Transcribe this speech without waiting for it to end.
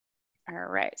All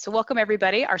right, so welcome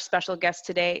everybody. Our special guest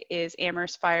today is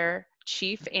Amherst Fire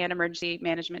Chief and Emergency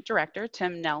Management Director,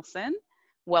 Tim Nelson.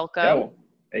 Welcome. Yeah, well,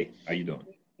 hey, how you doing?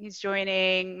 He's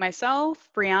joining myself,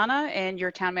 Brianna, and your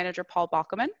town manager, Paul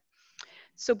Bockelman.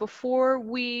 So before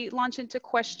we launch into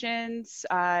questions,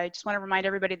 I just want to remind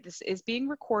everybody this is being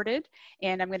recorded,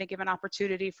 and I'm going to give an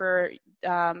opportunity for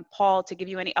Paul to give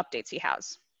you any updates he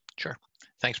has. Sure.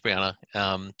 Thanks, Brianna.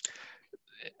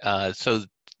 So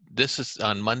this is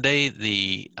on Monday,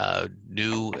 the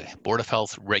new Board of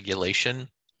Health regulation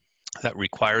that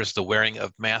requires the wearing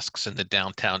of masks in the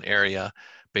downtown area,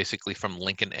 basically from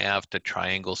Lincoln Ave to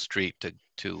Triangle Street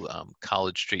to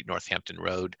College Street, Northampton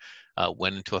Road,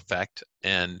 went into effect.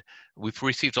 And we've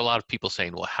received a lot of people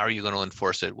saying, well, how are you going to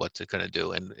enforce it? What's it going to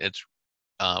do? And it's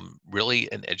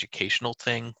really an educational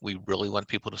thing. We really want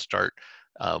people to start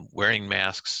wearing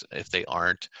masks if they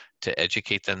aren't, to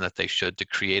educate them that they should, to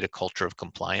create a culture of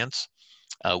compliance.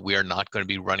 We are not going to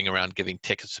be running around giving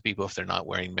tickets to people if they're not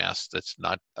wearing masks. That's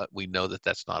not, we know that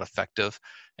that's not effective.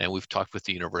 And we've talked with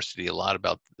the university a lot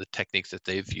about the techniques that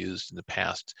they've used in the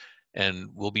past. And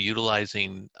we'll be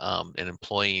utilizing and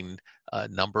employing a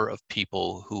number of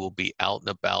people who will be out and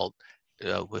about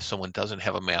if someone doesn't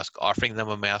have a mask, offering them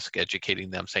a mask,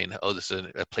 educating them, saying, oh, this is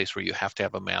a place where you have to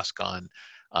have a mask on,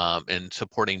 and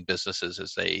supporting businesses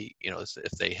as they,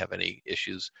 if they have any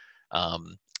issues.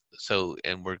 And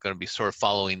we're going to be sort of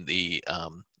following the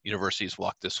University's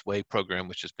Walk This Way program,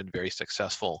 which has been very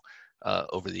successful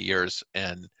over the years,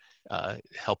 and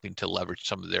helping to leverage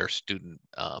some of their student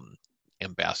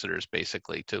ambassadors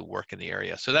basically to work in the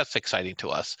area. So that's exciting to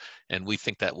us, and we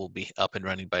think that will be up and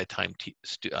running by the time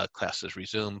classes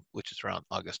resume, which is around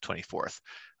August 24th.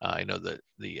 I know that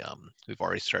we've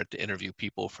already started to interview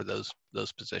people for those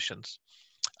positions.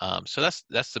 So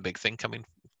that's the big thing coming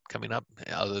up.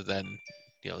 Other than,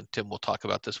 Tim will talk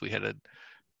about this. We had a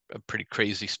pretty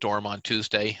crazy storm on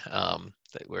Tuesday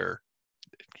where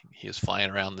he was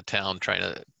flying around the town trying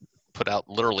to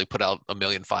literally put out 1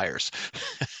 million fires.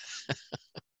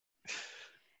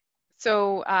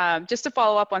 So just to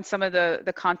follow up on some of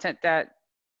the content that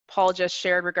Paul just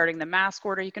shared regarding the mask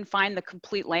order, you can find the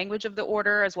complete language of the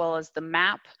order as well as the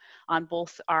map on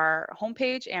both our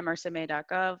homepage,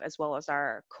 amherstma.gov, as well as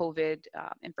our COVID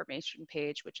information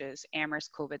page, which is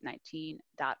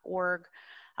amherstcovid19.org.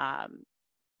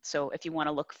 So if you want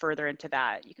to look further into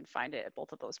that, you can find it at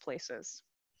both of those places.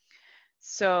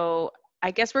 So I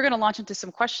guess we're going to launch into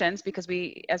some questions because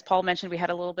we, as Paul mentioned, we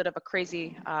had a little bit of a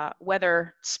crazy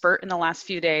weather spurt in the last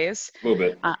few days. A little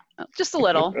bit. Just a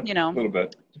little, A little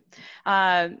bit.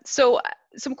 So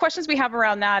some questions we have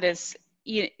around that is,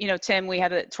 Tim, we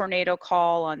had a tornado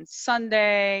call on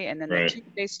Sunday and then the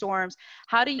Tuesday storms.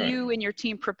 How do you and your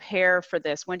team prepare for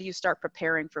this? When do you start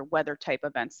preparing for weather type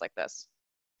events like this?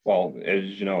 Well,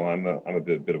 as you know, I'm a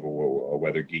bit of a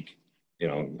weather geek.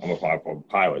 I'm a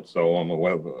pilot, so I'm a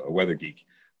weather geek.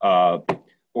 Well,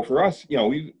 for us,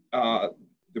 we the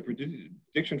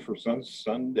prediction for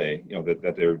Sunday,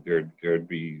 that there'd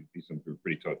be some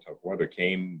pretty tough weather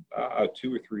came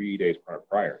 2 or 3 days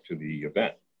prior to the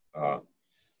event.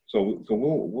 So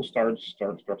we'll start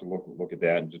to look at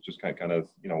that and just kind of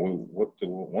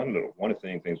one of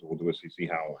the things we'll do is see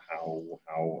how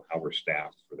we're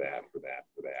staffed for that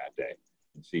day.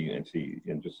 And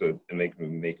just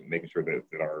making sure that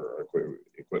our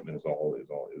equipment is all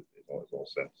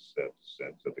set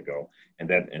to go, and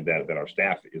that our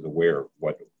staff is aware of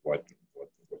what could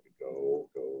go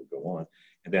on.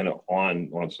 And then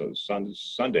on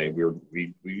Sunday we were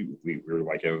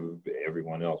like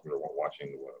everyone else, we were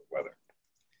watching the weather,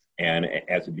 and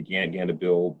as it began to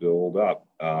build up,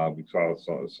 we saw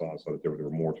that there were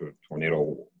more to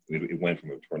tornado. It went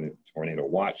from a tornado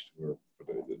watch to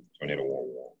the tornado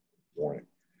warning,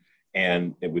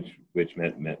 and which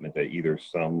meant that either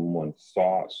someone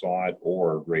saw it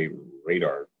or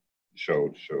radar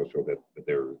showed that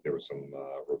there was some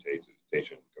rotation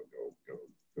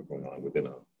going on within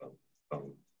a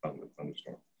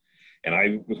thunderstorm. And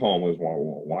I was home, I was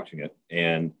watching it,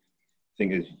 and the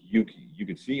thing is, you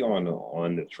could see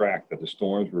on the track that the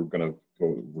storms were going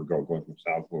from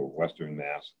south to western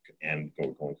Mass and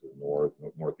going to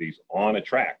the northeast on a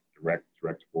track direct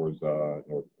towards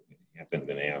Northampton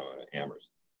and Amherst.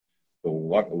 The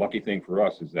lucky thing for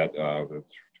us is that the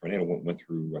tornado went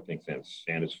through, I think,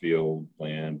 Sandusfield,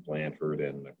 Blandford,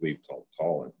 and I believe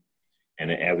Tallinn.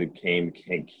 And as it came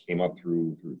up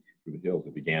through the hills,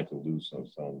 it began to lose some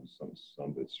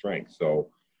of its strength. So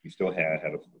we still had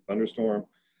a thunderstorm.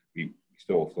 We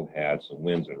still had some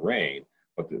winds and rain,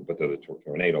 but the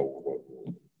tornado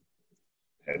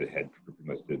had pretty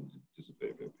much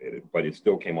dissipated, but it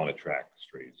still came on a track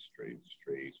straight through.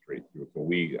 So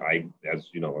as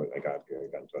you know, I got in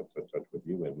touch with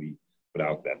you, and we put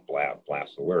out that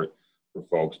blast alert for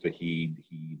folks to heed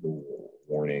the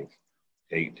warnings,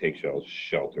 take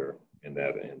shelter, and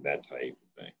that type of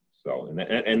thing. So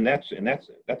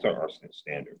that's our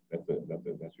standard. That's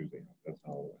usually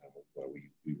how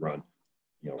we run,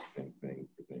 you know, things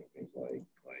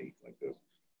like this,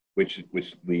 which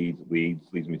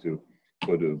leads me to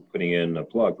putting in a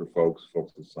plug for folks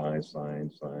to sign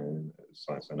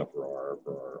up for our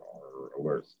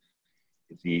alerts.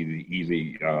 It's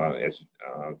easy.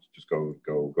 Just go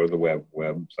to the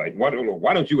website.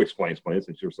 Why don't you explain it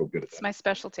since you're so good at that? It's my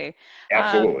specialty.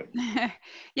 Absolutely.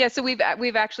 Yeah, so we got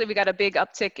a big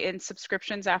uptick in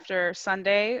subscriptions after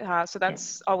Sunday, so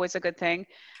that's always a good thing.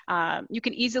 You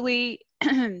can easily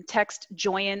text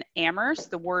Join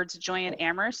Amherst, the words Join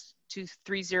Amherst, to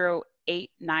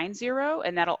 30890,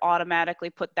 and that'll automatically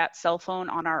put that cell phone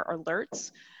on our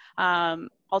alerts.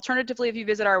 Alternatively, if you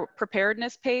visit our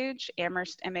preparedness page,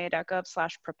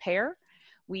 amherstma.gov/prepare,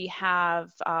 we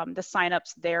have the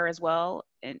signups there as well,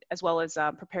 as well as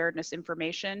preparedness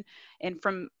information. And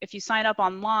if you sign up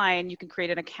online, you can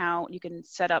create an account, you can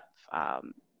set up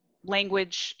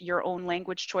your own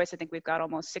language choice. I think we've got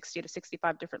almost 60 to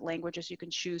 65 different languages you can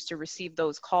choose to receive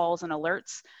those calls and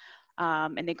alerts.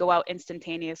 And they go out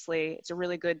instantaneously. It's a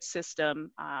really good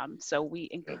system. So we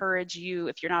encourage you,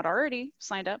 if you're not already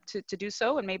signed up, to do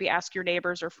so, and maybe ask your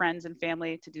neighbors or friends and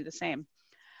family to do the same.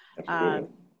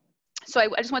 So I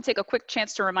just want to take a quick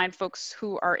chance to remind folks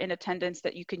who are in attendance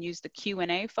that you can use the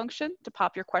Q&A function to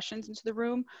pop your questions into the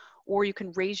room, or you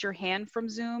can raise your hand from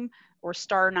Zoom or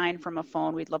 *9 from a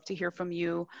phone. We'd love to hear from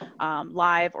you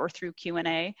live or through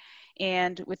Q&A.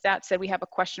 And with that said, we have a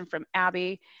question from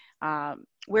Abby.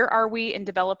 Where are we in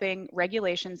developing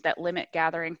regulations that limit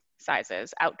gathering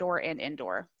sizes, outdoor and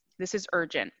indoor? This is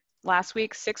urgent. Last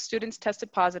week, 6 students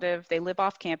tested positive. They live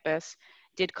off campus.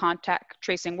 Did contact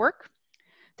tracing work?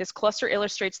 This cluster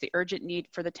illustrates the urgent need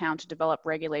for the town to develop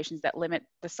regulations that limit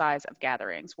the size of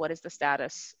gatherings. What is the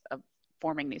status of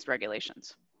forming these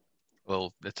regulations?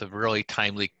 Well, it's a really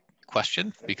timely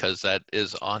question because that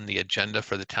is on the agenda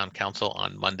for the town council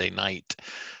on Monday night.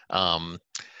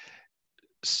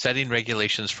 Setting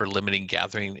regulations for limiting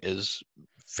gathering is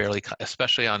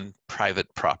especially on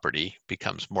private property,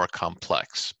 becomes more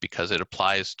complex because it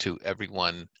applies to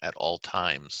everyone at all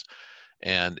times.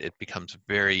 And it becomes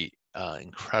very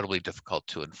incredibly difficult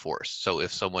to enforce. So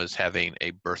if someone is having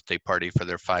a birthday party for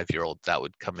their 5-year-old, that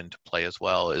would come into play as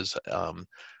well as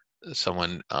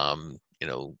someone,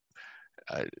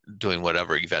 doing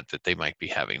whatever event that they might be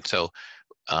having. So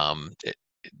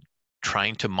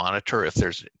trying to monitor if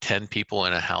there's 10 people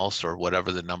in a house or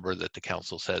whatever the number that the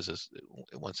council says it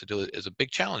wants to do is a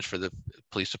big challenge for the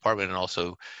police department. And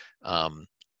also,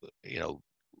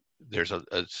 there's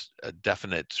a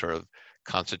definite sort of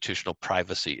constitutional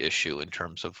privacy issue in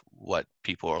terms of what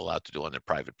people are allowed to do on their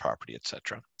private property, et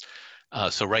cetera.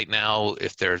 So right now,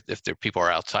 if people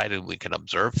are outside and we can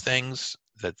observe things,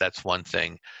 that's one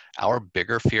thing. Our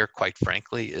bigger fear, quite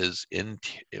frankly, is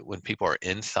when people are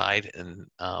inside, and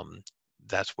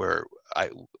that's where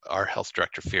our health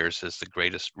director fears is the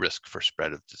greatest risk for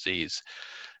spread of disease.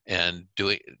 And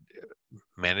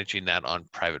managing that on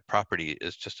private property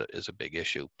is is a big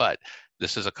issue. But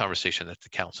this is a conversation that the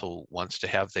council wants to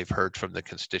have. They've heard from the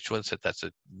constituents that that's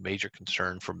a major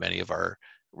concern for many of our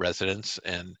residents,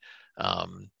 and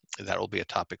that will be a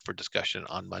topic for discussion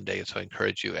on Monday. And so I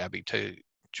encourage you, Abby, to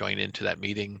join into that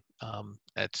meeting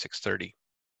at 6:30.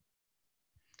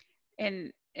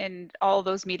 And all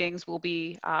those meetings will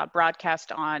be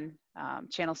broadcast on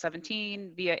Channel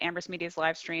 17 via Amherst Media's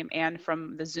live stream and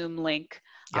from the Zoom link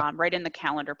right in the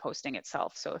calendar posting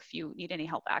itself. So if you need any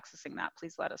help accessing that,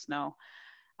 please let us know.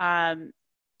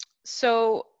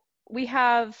 So we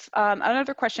have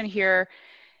another question here.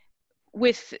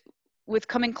 With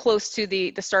coming close to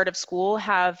the start of school,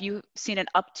 have you seen an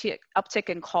uptick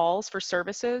in calls for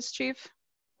services, Chief?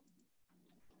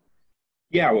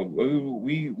 Yeah, well,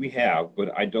 we have,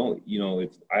 but I don't,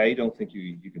 I don't think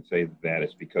you can say that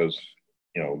it's because,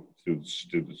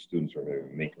 students are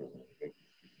making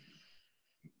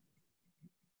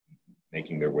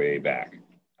their way back.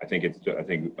 I think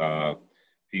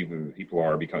people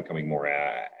are becoming more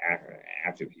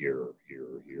active here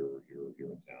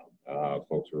in town.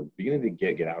 Folks are beginning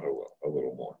to get out a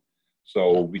little more.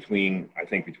 So between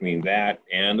that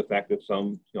and the fact that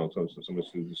some of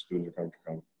the students are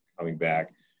coming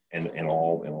back, and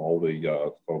all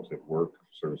the folks that work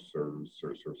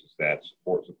services that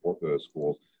support the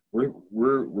schools, we're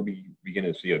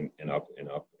beginning to see an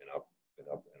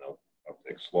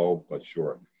take slow but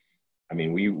sure. I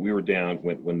mean, we were down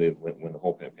when the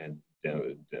whole pandemic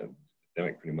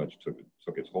pretty much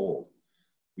took its hold.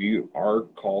 Our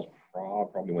calls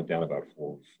probably went down about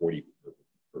 40%.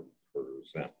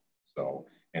 So,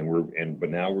 but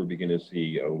now we're beginning to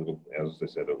see a little, as I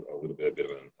said, a little bit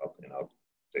of an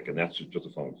uptick, and that's just a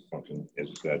function, as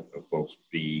you said, of folks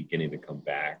beginning to come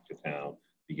back to town,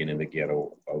 beginning to get a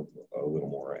little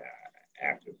more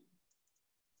active.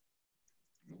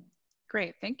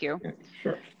 Great, thank you. Yeah,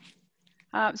 sure.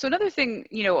 So another thing,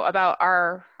 about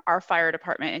our fire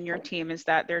department and your team is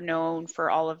that they're known for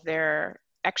all of their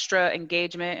extra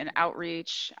engagement and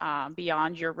outreach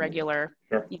beyond your regular,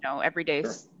 sure. everyday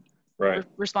Sure. Right.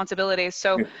 responsibilities.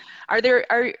 So are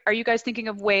you guys thinking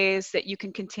of ways that you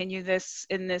can continue this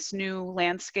in this new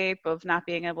landscape of not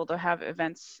being able to have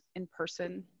events in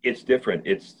person? It's different.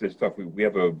 It's tough. We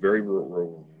have a very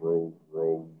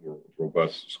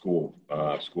robust school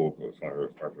fire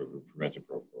prevention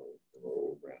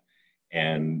program,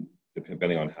 and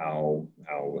depending on how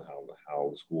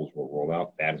the schools will roll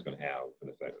out, that is going to have an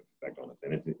effect on it.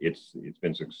 And it's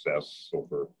been success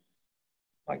over,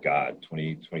 my God,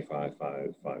 25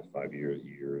 years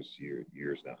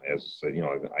now. As I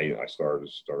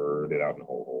started out in a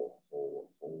whole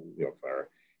fire,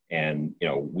 and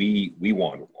we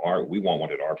wanted our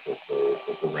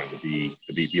program to be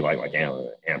like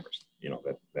Amherst.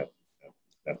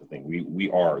 That's the thing. We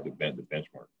are the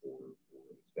benchmark for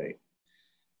the state.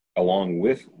 Along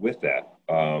with that,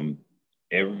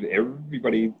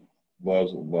 everybody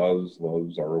loves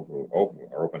our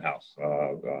open house.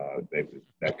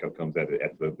 That comes at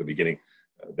the beginning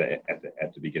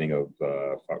at the beginning of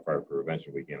fire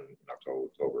prevention weekend in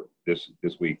October. This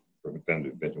week,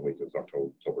 prevention week, is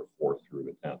October 4th through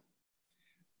the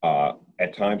 10th.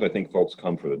 At times, I think folks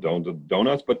come for the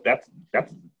donuts, but that's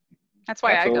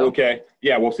why I go. Okay,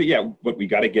 yeah, we'll see. Yeah, but we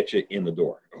got to get you in the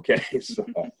door. Okay, so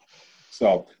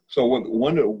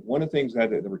one of the things that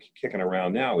we're kicking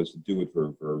around now is to do it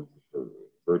for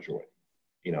virtually,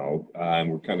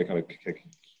 and we're kind of kicking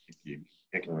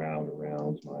around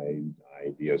my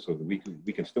idea so that we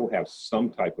can still have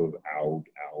some type of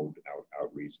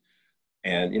outreach,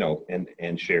 and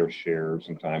and share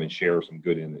some time and share some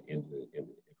good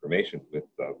information with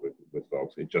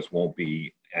folks. It just won't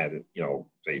be at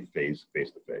say face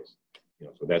to face.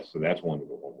 So that's one of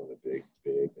the big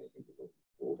things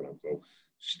we're working on. So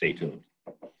stay tuned.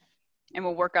 And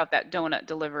we'll work out that donut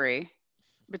delivery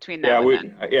between now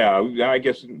and then. Yeah, I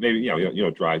guess maybe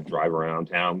drive around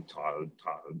town,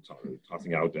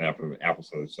 tossing out apple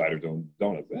cider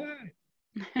donuts.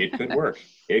 It could work.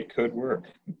 It could work.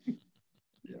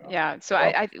 Yeah. So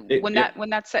when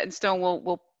that's set in stone,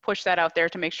 we'll push that out there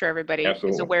to make sure everybody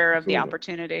is aware of the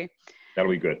opportunity.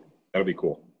 That'll be good. That'll be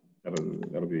cool.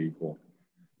 That'll be cool.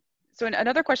 So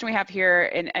another question we have here,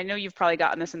 and I know you've probably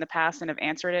gotten this in the past and have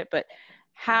answered it, but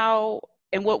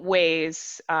in what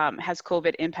ways has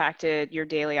COVID impacted your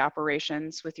daily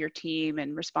operations with your team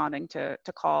and responding to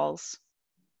calls?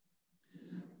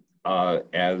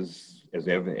 As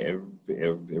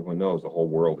everyone knows, the whole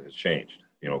world has changed,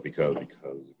 because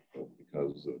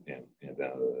of the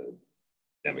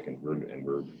pandemic, and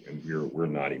we're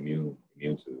not immune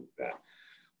to that.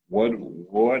 What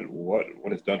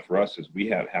it's done for us is we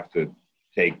have to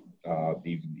take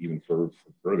even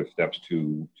further steps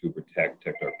to protect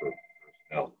our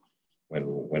personnel when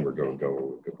we're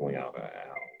going out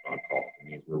on call. It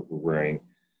means we're wearing.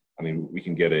 I mean, we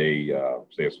can get a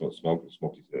say a smoke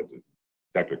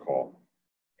detector call,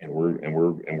 and we're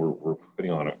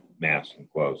putting on a mask and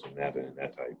gloves and that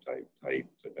type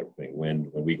of thing. When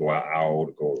we go out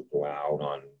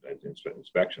on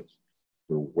inspections,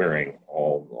 we're wearing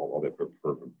all the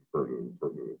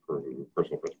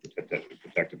personal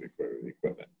protective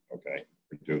equipment. Okay,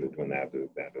 we're doing that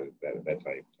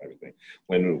type of thing.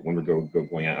 When we're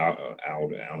going out on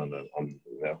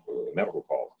the medical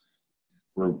calls,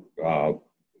 we're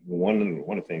one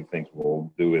of the things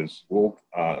we'll do is we'll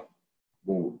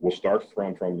start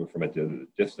from a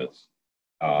distance,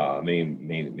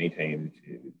 maintaining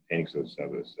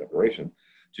separation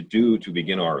to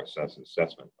begin our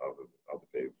assessment of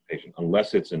the patient,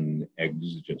 unless it's an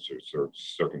exigent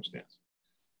circumstance.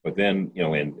 But then,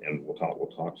 and we'll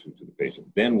talk to the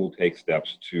patient. Then we'll take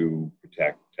steps to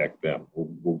protect them.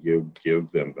 We'll give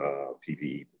them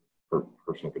PPE,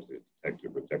 personal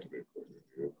protective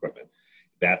equipment.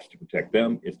 That's to protect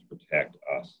them. It's to protect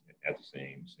us at the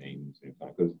same time.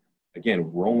 Because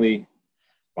again, we're only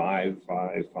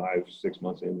 6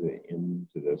 months into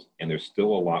this, and there's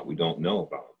still a lot we don't know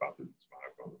about this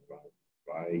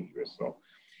virus. So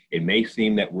it may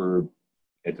seem that we're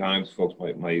at times folks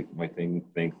might think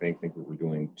that we're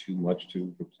doing too much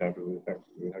to protect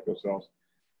ourselves,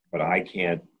 but I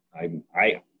can't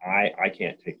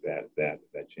take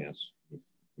that chance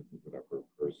with our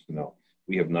personnel.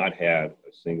 We have not had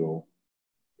a single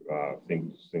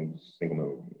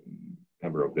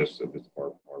member of this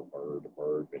department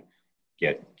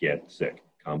get sick,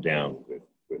 come down with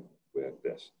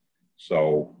this.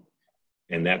 So,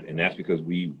 and that's because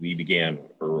we began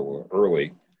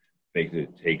early,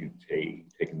 taking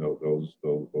those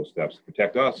steps to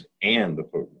protect us and the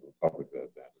public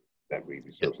that we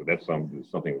serve. So that's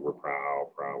something we're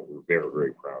we're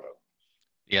very proud of.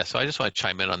 Yeah, so I just want to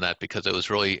chime in on that because it was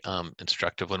really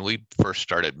instructive when we first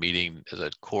started meeting as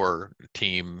a core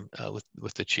team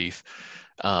with the chief.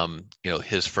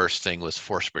 His first thing was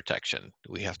force protection.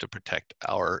 We have to protect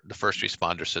the first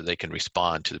responders so they can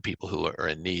respond to the people who are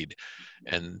in need.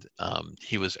 And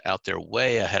he was out there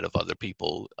way ahead of other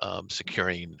people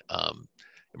securing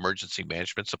emergency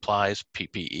management supplies,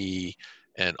 PPE,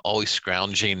 and always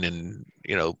scrounging and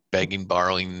begging,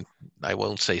 borrowing. I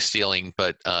won't say stealing,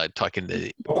 but talking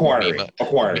to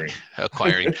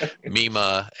acquiring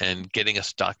MEMA and getting a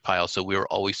stockpile so we were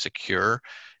always secure,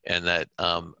 and that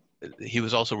he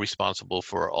was also responsible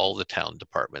for all the town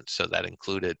departments. So that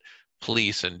included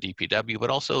police and DPW, but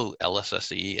also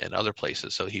LSSE and other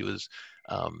places. So he was,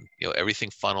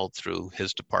 everything funneled through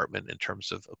his department in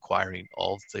terms of acquiring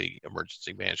all of the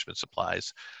emergency management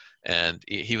supplies. And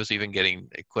he was even getting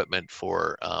equipment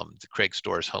for the Craig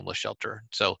Store's homeless shelter.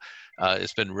 So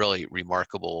it's been really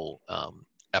remarkable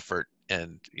effort.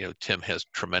 And Tim has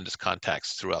tremendous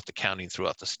contacts throughout the county and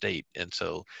throughout the state, and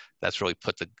so that's really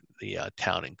put the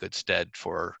town in good stead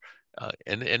for.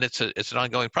 And it's an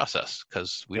ongoing process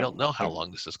because we don't know how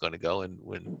long this is going to go, and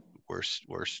when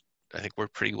I think we're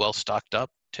pretty well stocked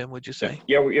up. Tim, would you say?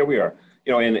 Yeah, we are.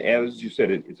 And as you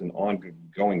said, it's an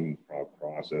ongoing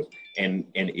process, and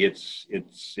it's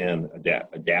an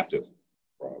adaptive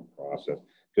process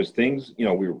because things,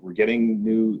 we're getting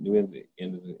new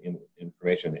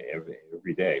information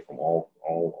every day from all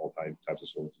types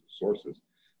of sources.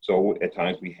 So at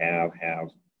times we have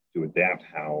to adapt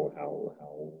how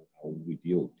we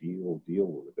deal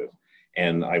with this.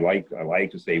 And I like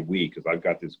to say we, because I've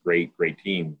got this great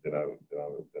team that I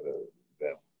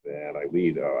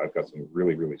lead. I've got some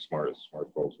really smart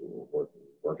folks who are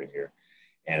working here,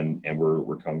 and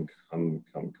we're coming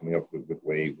up with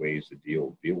ways to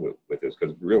deal with this,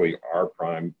 because really our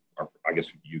I guess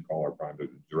you call our prime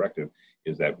directive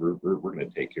is that we're going to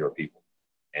take care of people,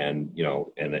 and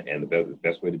the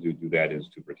best way to do that is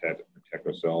to protect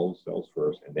ourselves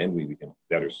first, and then we can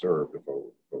better serve the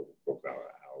folks out.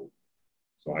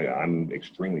 So I'm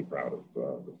extremely proud of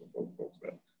the folks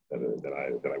that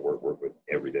I work with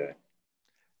every day.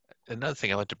 Another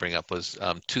thing I wanted to bring up was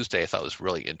Tuesday. I thought was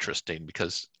really interesting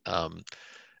because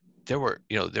there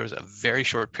was a very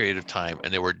short period of time,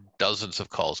 and there were dozens of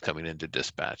calls coming into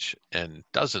dispatch, and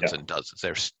dozens and dozens.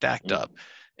 They're stacked up,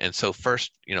 and so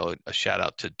first, a shout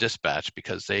out to dispatch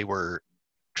because they were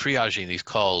triaging these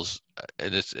calls,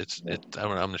 and it's I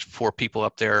don't know, there's 4 people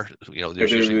up there.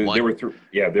 There's usually one. There were 3.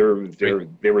 Yeah, there were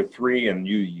 3, and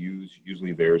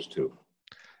usually there's 2.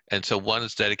 And so one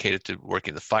is dedicated to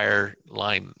working the fire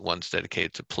line, one's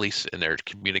dedicated to police, and they're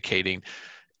communicating.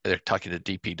 They're talking to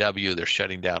DPW, they're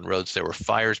shutting down roads. There were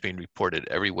fires being reported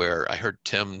everywhere. I heard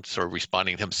Tim sort of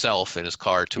responding himself in his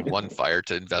car to one fire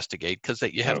to investigate, because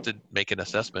you have to make an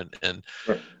assessment. And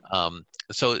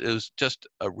so it was just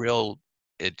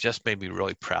it just made me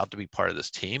really proud to be part of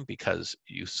this team, because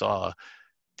you saw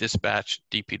dispatch,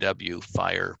 DPW,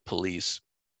 fire, police,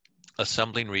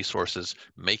 assembling resources,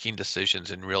 making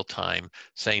decisions in real time,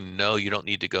 saying, no, you don't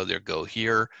need to go there, go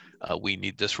here. We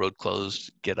need this road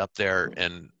closed, get up there.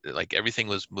 And like everything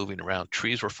was moving around.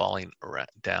 Trees were falling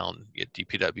down. You had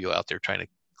DPW out there trying to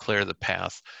clear the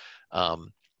path.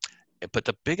 But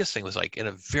the biggest thing was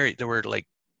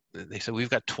they said, we've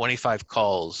got 25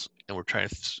 calls and we're trying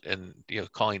to,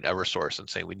 calling Eversource and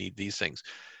saying we need these things.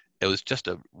 It was just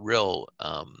a real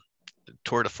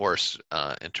tour de force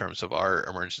in terms of our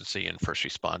emergency and first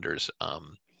responders.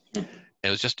 It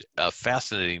was just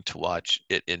fascinating to watch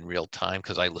it in real time,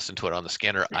 because I listen to it on the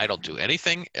scanner. I don't do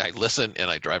anything. I listen and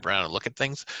I drive around and look at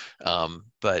things.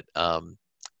 But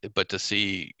to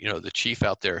see, the chief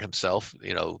out there himself,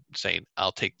 saying,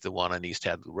 I'll take the one on East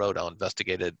Hadley Road, I'll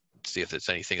investigate it, see if it's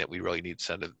anything that we really need to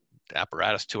send an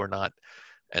apparatus to or not,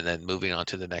 and then moving on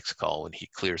to the next call when he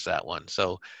clears that one.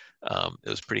 So it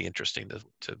was pretty interesting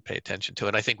to pay attention to.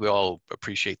 And I think we all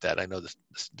appreciate that. I know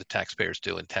the taxpayers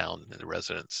do in town and the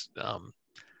residents,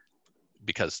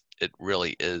 because it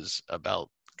really is about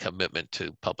commitment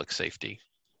to public safety.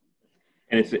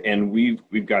 And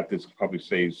we've got this public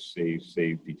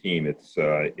safety team. It's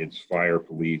fire,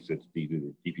 police, it's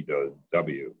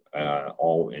DPW,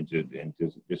 all and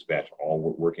dispatch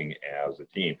all working as a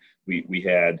team. We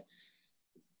had,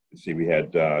 let's see, we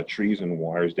had trees and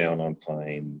wires down on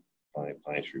Pine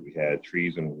Street. We had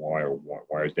trees and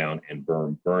wires down and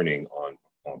burning on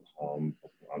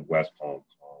West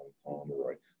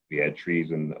Pomeroy. We had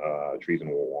trees and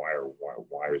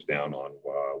wires down on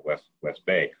West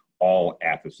Bay, all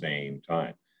at the same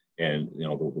time. And you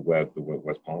know, the West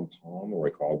Pomeroy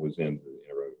call was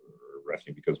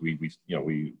interesting because we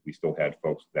still had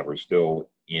folks that were still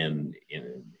in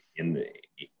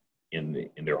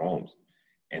their homes,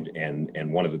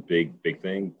 and one of the big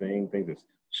things is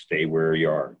stay where you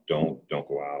are. Don't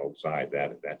go outside.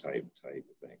 That type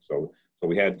of thing. So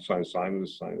we had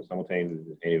simultaneous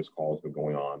calls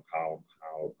going on. Power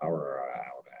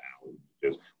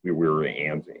outages. We were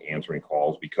answering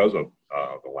calls because of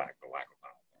the lack of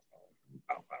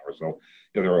power. So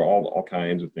you know, there are all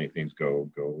kinds of things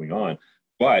going on,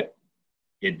 but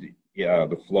the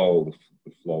flow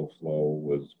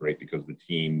was great because the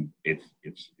team it's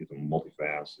a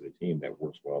multifaceted team that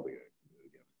works well together.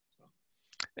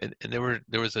 And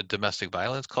there was a domestic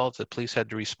violence call that the police had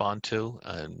to respond to,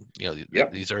 and you know,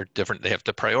 these are different. They have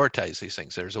to prioritize these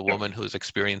things. There's a woman who's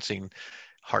experiencing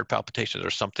heart palpitations or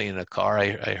something in a car,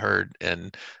 I heard,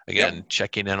 and again,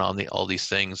 checking in on all these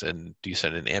things. And do you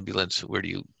send an ambulance? Where do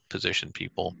you position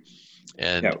people?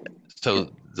 And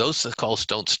so those calls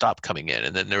don't stop coming in.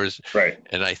 And then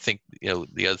and I think, you know,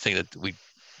 the other thing that we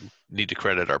need to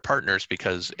credit our partners,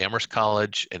 because Amherst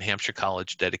College and Hampshire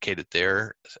College dedicated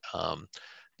their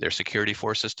security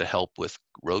forces to help with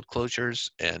road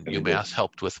closures, and UMass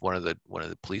helped with one of the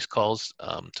police calls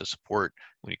to support.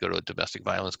 When you go to a domestic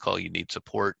violence call, you need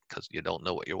support because you don't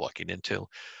know what you're walking into.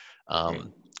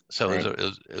 So it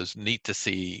was neat to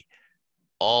see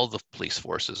all the police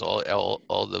forces, all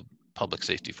the public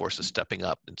safety forces stepping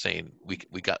up and saying, we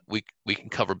can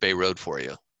cover Bay Road for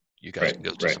you. You guys can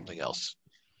go do something else.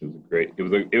 It was great. It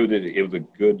was a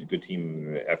good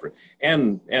team effort,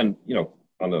 and you know,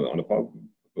 on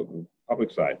the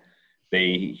public side,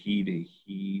 they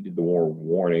heeded the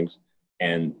warnings,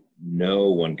 and no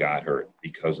one got hurt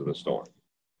because of the storm.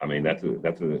 I mean, that's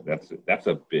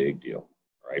a big deal,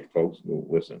 right? Folks will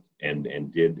listen and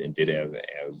did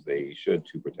as they should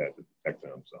to protect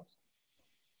themselves.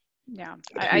 Yeah,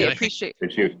 I appreciate.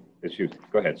 It's huge.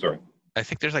 Go ahead. Sorry. I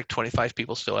think there's like 25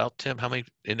 people still out, Tim. How many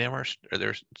in Amherst? Are there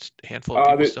a handful of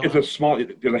people still out?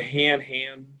 There's a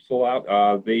handful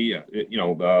out.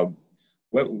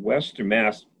 Western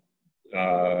Mass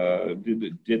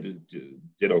did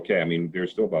okay. I mean,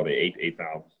 there's still about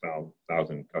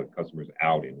 8,000 customers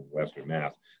out in Western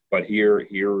Mass, but here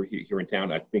in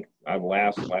town, I think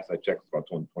last I checked, it's about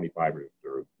 25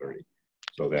 or 30.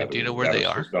 So that. Do you know where they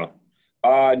are?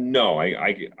 No,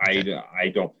 I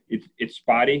don't. It's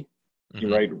spotty. Mm-hmm.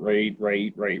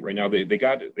 Right now they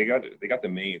got the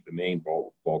main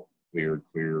bulk cleared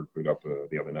up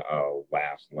the other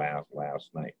last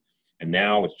night, and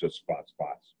now it's just spots.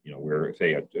 You know, where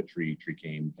say a tree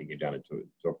came down and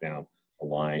took down a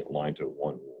line to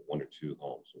one or two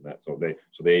homes. So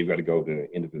they've got to go to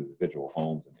individual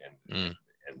homes and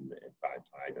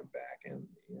tie them back and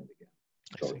again.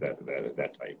 So that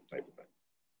type of thing.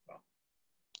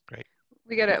 Great.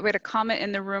 We had a comment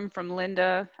in the room from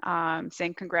Linda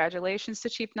saying congratulations to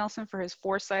Chief Nelson for his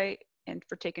foresight and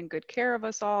for taking good care of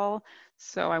us all.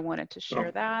 So I wanted to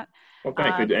share that. Well,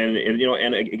 thank you. And you know,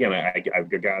 and again,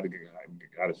 I've got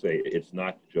to say, it's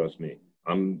not just me.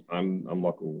 I'm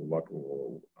lucky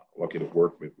to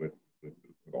work with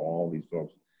all these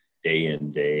folks day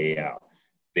in, day out.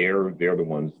 They're the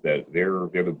ones that they're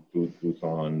the boots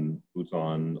on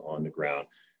the ground.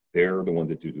 They're the ones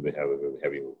that do the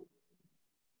heavy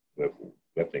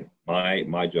lifting.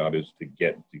 My job is to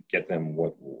get them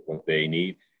what they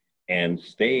need and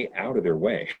stay out of their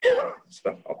way.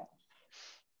 So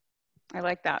I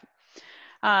like that.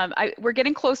 We're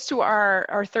getting close to our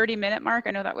 30-minute mark.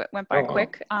 I know that went by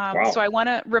quick. Wow. So I want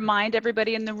to remind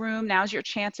everybody in the room, now's your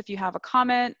chance if you have a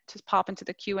comment to pop into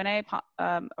the Q&A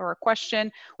or a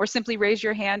question, or simply raise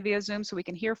your hand via Zoom so we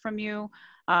can hear from you.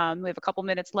 We have a couple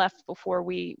minutes left before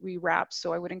we wrap,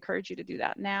 so I would encourage you to do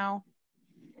that now.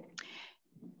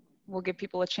 We'll give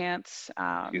people a chance.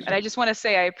 And I just want to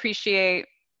say I appreciate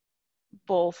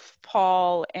both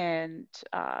Paul and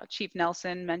Chief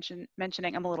Nelson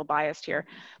mentioning, I'm a little biased here,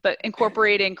 but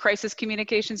incorporating crisis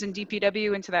communications and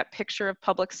DPW into that picture of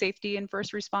public safety and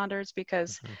first responders,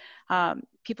 because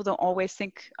people don't always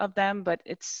think of them, but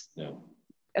it's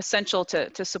essential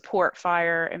to support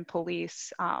fire and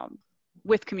police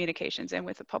with communications and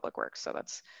with the public works. So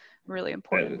that's a really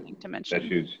important thing to mention. That's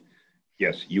huge.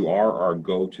 Yes, you are our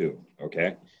go-to,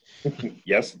 okay?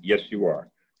 Yes, you are.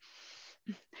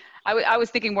 I was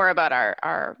thinking more about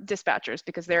our dispatchers,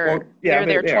 because they're there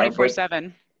there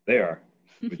 24/7. They are,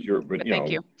 but But thank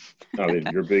you. No,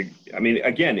 you're big. I mean,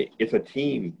 again, it's a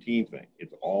team thing.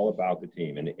 It's all about the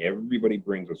team, and everybody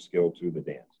brings a skill to the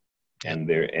dance. Yeah.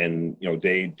 And you know,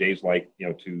 days like, you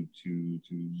know, to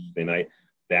Tuesday night,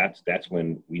 that's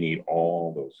when we need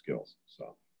all those skills.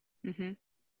 So. Mm-hmm.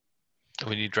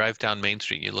 When you drive down Main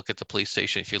Street, you look at the police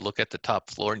station. If you look at the top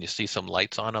floor and you see some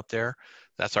lights on up there,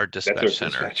 that's our dispatch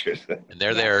center. And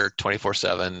they're there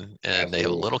 24/7, and Absolutely. They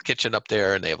have a little kitchen up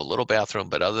there, and they have a little bathroom.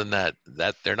 But other than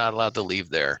that they're not allowed to leave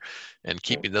there. And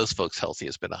keeping those folks healthy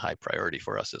has been a high priority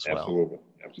for us as well. Absolutely.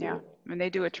 Yeah, and they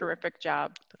do a terrific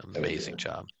job. Amazing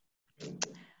job.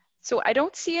 So I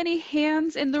don't see any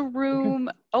hands in the room.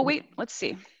 Okay. Oh, wait, let's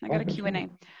see. I got a Q&A.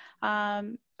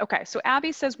 Okay, so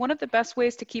Abby says, one of the best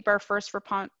ways to keep our first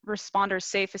responders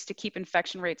safe is to keep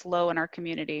infection rates low in our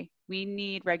community. We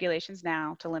need regulations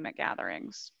now to limit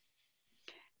gatherings.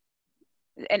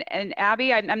 And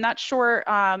Abby, I'm not sure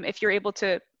if you're able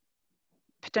to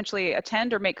potentially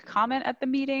attend or make a comment at the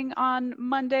meeting on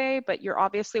Monday, but you're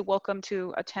obviously welcome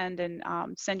to attend and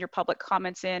send your public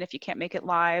comments in if you can't make it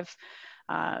live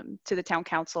to the town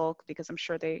council, because I'm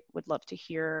sure they would love to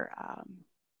hear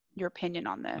your opinion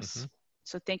on this. Mm-hmm.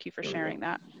 So thank you for sharing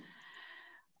that.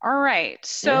 All right.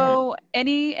 So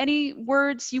any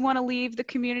words you want to leave the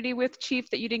community with, Chief,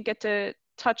 that you didn't get to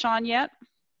touch on yet?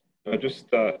 Just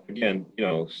again, you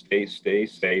know, stay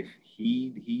safe.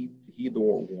 Heed the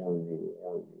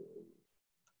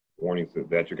warnings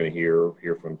that you're going to hear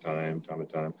from time to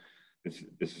time.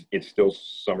 It's still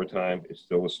summertime. It's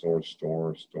still a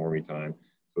stormy time.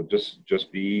 So just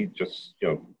you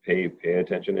know, pay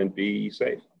attention and be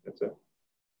safe. That's it.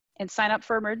 And sign up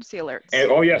for emergency alerts.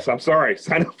 And, oh yes, I'm sorry.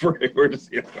 Sign up for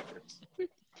emergency alerts.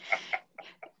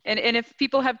 And if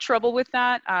people have trouble with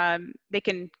that, they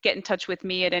can get in touch with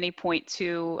me at any point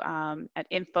too, at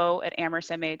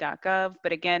info@amherstma.gov.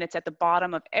 But again, it's at the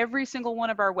bottom of every single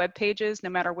one of our web pages. No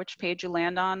matter which page you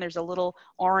land on, there's a little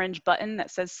orange button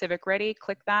that says Civic Ready.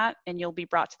 Click that and you'll be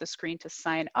brought to the screen to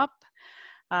sign up.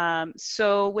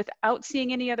 So without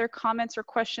seeing any other comments or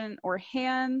question or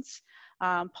hands,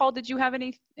 Paul, did you have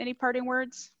any parting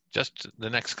words? Just the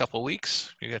next couple of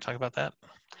weeks. You're going to talk about that?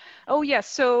 Oh, yes.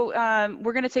 So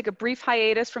we're going to take a brief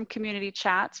hiatus from community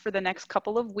chats for the next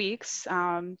couple of weeks,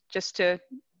 just to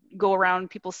go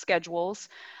around people's schedules.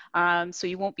 So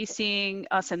you won't be seeing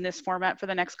us in this format for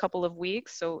the next couple of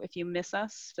weeks. So if you miss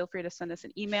us, feel free to send us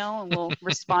an email and we'll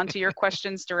respond to your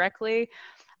questions directly.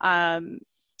 And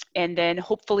then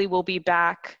hopefully we'll be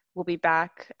back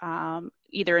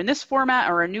either in this format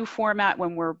or a new format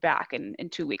when we're back in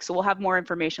 2 weeks. So we'll have more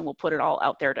information. We'll put it all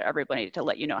out there to everybody to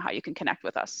let you know how you can connect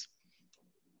with us.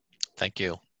 Thank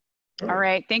you. All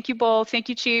right. Thank you both. Thank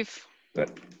you, Chief.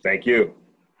 Thank you.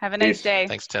 Have a nice day.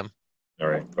 Thanks, Tim. All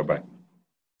right. Bye-bye.